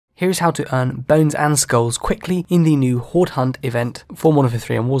Here's how to earn bones and skulls quickly in the new Horde Hunt event for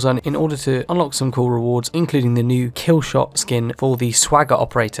MW3 and Warzone in order to unlock some cool rewards, including the new Killshot skin for the Swagger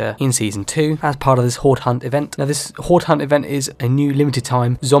operator in Season 2 as part of this Horde Hunt event. Now this Horde Hunt event is a new limited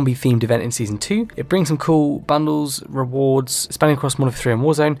time zombie themed event in Season 2. It brings some cool bundles, rewards, spanning across MW3 and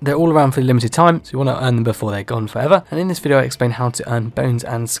Warzone. They're all around for a limited time, so you want to earn them before they're gone forever. And in this video I explain how to earn bones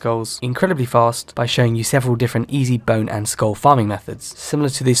and skulls incredibly fast by showing you several different easy bone and skull farming methods, similar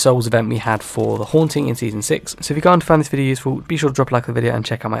to the Souls event we had for the Haunting in Season 6. So if you go on to find this video useful, be sure to drop a like on the video and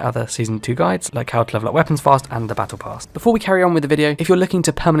check out my other Season 2 guides, like how to level up weapons fast and the battle pass. Before we carry on with the video, if you're looking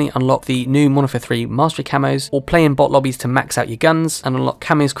to permanently unlock the new MW3 Mastery camos, or play in bot lobbies to max out your guns and unlock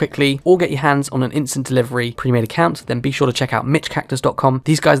camos quickly, or get your hands on an instant delivery pre-made account, then be sure to check out MitchCactus.com.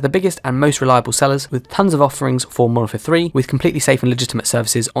 These guys are the biggest and most reliable sellers with tons of offerings for MW3 with completely safe and legitimate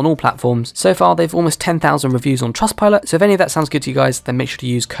services on all platforms. So far they've almost 10,000 reviews on Trustpilot, so if any of that sounds good to you guys, then make sure to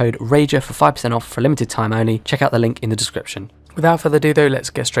use code RAGER for 5% off for a limited time only. Check out the link in the description. Without further ado though, let's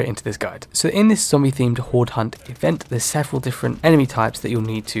get straight into this guide. So in this zombie themed Horde Hunt event, there's several different enemy types that you'll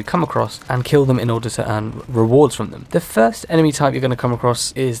need to come across and kill them in order to earn rewards from them. The first enemy type you're going to come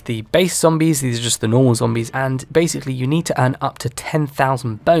across is the base zombies. These are just the normal zombies, and basically you need to earn up to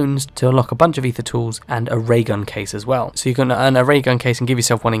 10,000 bones to unlock a bunch of ether tools and a ray gun case as well. So you're going to earn a ray gun case and give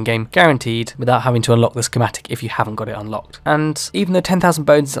yourself one in game guaranteed without having to unlock the schematic if you haven't got it unlocked. And even though 10,000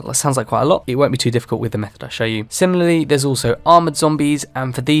 bones sounds like quite a lot, it won't be too difficult with the method I show you. Similarly, there's also armored zombies,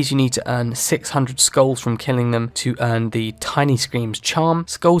 and for these you need to earn 600 skulls from killing them to earn the Tiny Screams charm.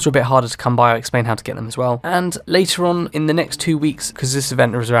 Skulls are a bit harder to come by, I'll explain how to get them as well. And later on in the next 2 weeks, because this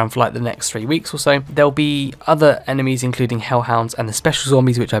event is around for like the next 3 weeks or so, there'll be other enemies including hellhounds and the special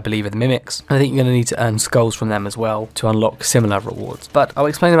zombies, which I believe are the mimics. I think you're going to need to earn skulls from them as well to unlock similar rewards, but I'll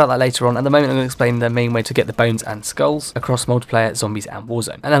explain about that later on. At the moment I'm going to explain the main way to get the bones and skulls across multiplayer, zombies and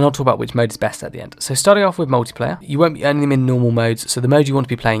Warzone, and then I'll talk about which mode is best at the end. So starting off with multiplayer, you won't be earning them in normal mode. So the mode you want to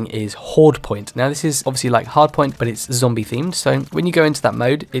be playing is Horde Point. Now this is obviously like Hardpoint, but it's zombie themed. So when you go into that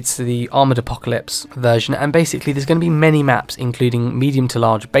mode, it's the Armored Apocalypse version, and basically there's going to be many maps, including medium to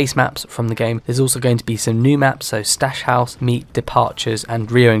large base maps from the game. There's also going to be some new maps, so Stash House, Meat, Departures, and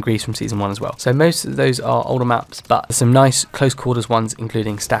Rio and Greece from Season 1 as well. So most of those are older maps, but there's some nice close quarters ones,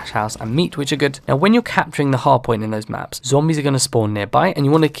 including Stash House and Meat, which are good. Now when you're capturing the hardpoint in those maps, zombies are going to spawn nearby, and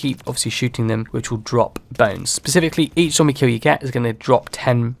you want to keep obviously shooting them, which will drop bones. Specifically, each zombie kill you get is going to drop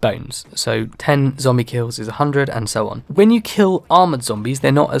 10 bones. So 10 zombie kills is 100 and so on. When you kill armored zombies,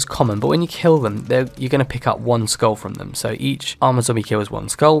 they're not as common, but when you kill them, you're going to pick up one skull from them. So each armored zombie kill is one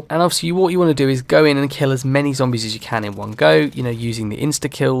skull. And obviously what you want to do is go in and kill as many zombies as you can in one go, you know, using the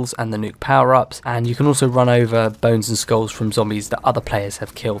insta kills and the nuke power-ups. And you can also run over bones and skulls from zombies that other players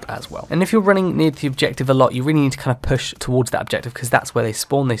have killed as well. And if you're running near the objective a lot, you really need to kind of push towards that objective, because that's where they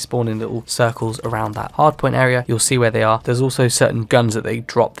spawn. They spawn in little circles around that hardpoint area. You'll see where they are. There's also certain guns that they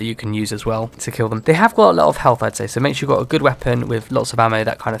drop that you can use as well to kill them. They have got a lot of health, I'd say, so make sure you've got a good weapon with lots of ammo,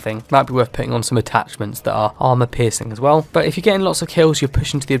 that kind of thing. Might be worth putting on some attachments that are armor piercing as well. But if you're getting lots of kills, you're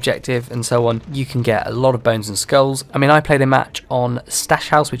pushing to the objective and so on, you can get a lot of bones and skulls. I mean, I played a match on Stash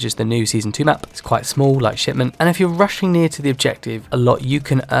House, which is the new Season 2 map. It's quite small, like Shipment, and if you're rushing near to the objective a lot, you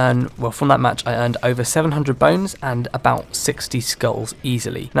can earn, well, from that match I earned over 700 bones and about 60 skulls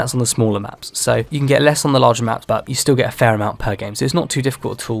easily, and that's on the smaller maps. So you can get less on the larger maps, but you still get a fair amount per game, so it's not too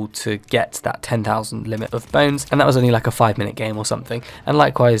difficult at all to get that 10,000 limit of bones, and that was only like a 5-minute game or something. And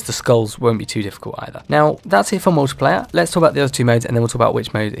likewise, the skulls won't be too difficult either. Now that's it for multiplayer. Let's talk about the other two modes, and then we'll talk about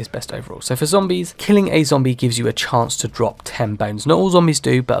which mode is best overall. So for zombies, killing a zombie gives you a chance to drop 10 bones. Not all zombies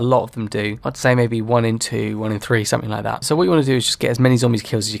do, but a lot of them do. I'd say maybe 1 in 2, 1 in 3, something like that. So what you want to do is just get as many zombies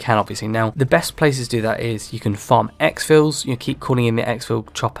kills as you can, obviously. Now the best places to do that is you can farm exfils. You keep calling in the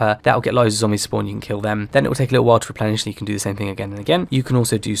exfil chopper, that'll get loads of zombies spawn, you can kill them, then it will take a little while to replenish, and you can do the same thing again and again. You can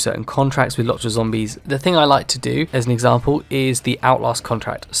also do certain contracts with lots of zombies. The thing I like to do as an example is the Outlast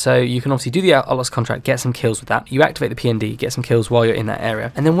contract. So you can obviously do the Outlast contract, get some kills with that, you activate the PND, get some kills while you're in that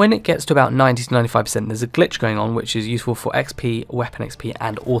area, and then when it gets to about 90 to 95%, there's a glitch going on which is useful for XP, weapon XP,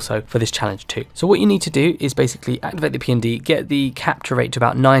 and also for this challenge too. So what you need to do is basically activate the PND, get the capture rate to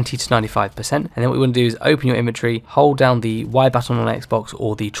about 90 to 95%, and then what you want to do is open your inventory, hold down the Y button on Xbox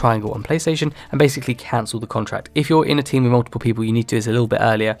or the triangle on PlayStation, and basically cancel the contract. If you're in a team with multiple people, you need to do this a little bit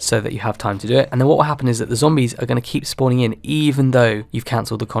earlier so that you have time to do it. And then what will happen is that the zombies are going to keep spawning in even though you've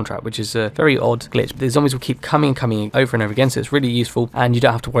cancelled the contract, which is a very odd glitch. The zombies will keep coming over and over again, so it's really useful, and you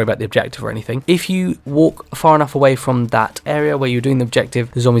don't have to worry about the objective or anything. If you walk far enough away from that area where you're doing the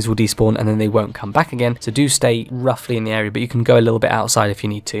objective, the zombies will despawn and then they won't come back again. So do stay roughly in the area, but you can go a little bit outside if you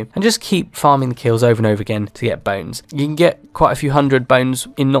need to, and just keep farming the kills over and over again to get bones. You can get quite a few hundred bones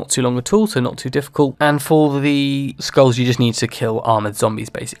in not too long at all, so not too difficult. And for the skulls, you just need to kill armored zombies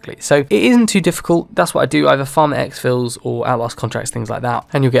basically. So it isn't too difficult. That's what I do. Either farm the exfils or outlast contracts, things like that,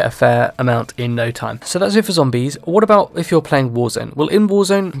 and you'll get a fair amount in no time. So that's it for zombies. What about if you're playing Warzone? Well, in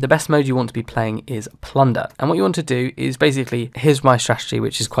Warzone, the best mode you want to be playing is Plunder. And what you want to do is basically, here's my strategy,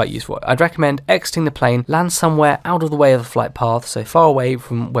 which is quite useful. I'd recommend exiting the plane, land somewhere out of the way of the flight path, so far away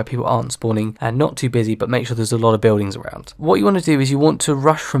from where people aren't spawning and not too busy, but make sure there's a lot of buildings around. What you want to do is you want to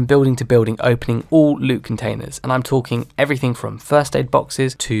rush from building to building, opening all loot containers. And I'm talking everything from first aid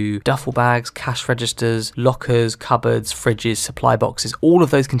boxes to duffel bags, cash registers, lockers, cupboards, fridges, supply boxes, all of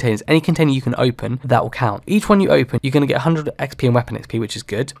those containers. Any container you can open, that will count. Each one you open, you're going to get 100 XP and weapon XP, which is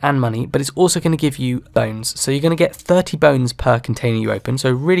good, and money, but it's also going to give you bones. So you're going to get 30 bones per container you open,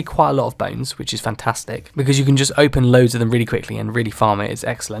 so really quite a lot of bones, which is fantastic because you can just open loads of them really quickly and really farm it. It's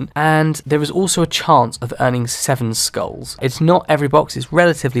excellent. And there is also a chance of earning 7 skulls. It's not every box, it's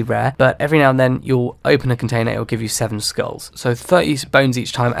relatively rare, but every now and then you'll open a container, it'll give you 7 skulls. So 30 bones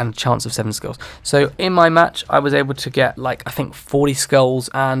each time and a chance of 7 skulls. So in my match, I was able to get like, I think 40 skulls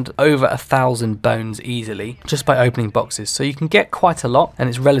and over 1,000 bones easily just by opening boxes. So you can get quite a lot and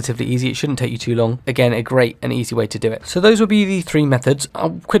it's relatively easy. It shouldn't take you too long. Again, a great and easy way to do it. So those would be the 3 methods. I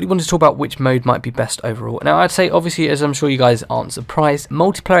quickly want to talk about which mode might be best overall. Now I'd say, obviously, as I'm sure you guys aren't surprised,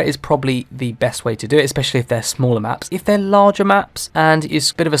 multiplayer is probably the best way to do it, especially if they're smaller maps. If they're larger maps and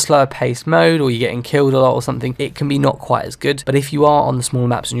it's a bit of a slower paced mode, or you're getting killed a lot or something, it can be not quite as good. But if you are on the smaller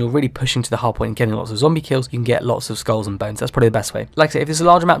maps and you're really pushing to the hard point and getting lots of zombie kills, you can get lots of skulls and bones. That's probably the best way. Like I say, if it's a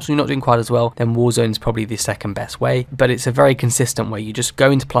larger maps and you're not doing quite as well, then Warzone is probably the second best way, but it's a very consistent way. You just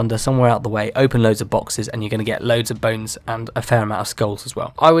go into Plunder somewhere out the way, open loads of boxes, and you're going to get loads of bones and a fair amount of skulls as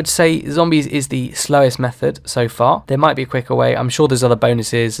well. I would say zombies is the slowest method so far. There might be a quicker way. I'm sure there's other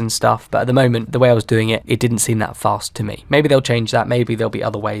bonuses and stuff, but at the moment, the way I was doing it, it didn't seem that fast to me. Maybe they'll change that. Maybe there'll be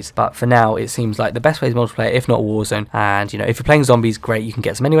other ways, but for now, it seems like the best way is multiplayer, if not Warzone. And, you know, if you're playing zombies, great, you can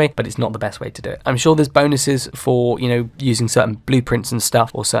get some anyway, but it's not the best way to do it. I'm sure there's bonuses for, you know, using certain blueprints and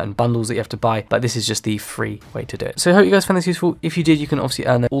stuff, or certain bundles that you have to buy, but this is just the free way to do it. So I hope you guys found this useful. If you did, you can obviously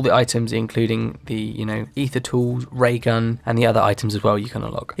earn all the items, including the, you know, aether tools, ray gun, and the other items as well you can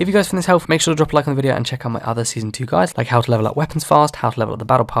unlock. If you guys found this helpful, make sure to drop a like on the video and check out my other season 2 guides, like how to level up weapons fast, how to level up the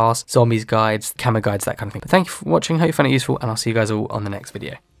battle pass, zombies guides, camo guides, that kind of thing. But thank you for watching, hope you found it useful, and I'll see you guys all on the next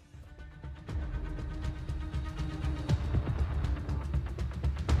video.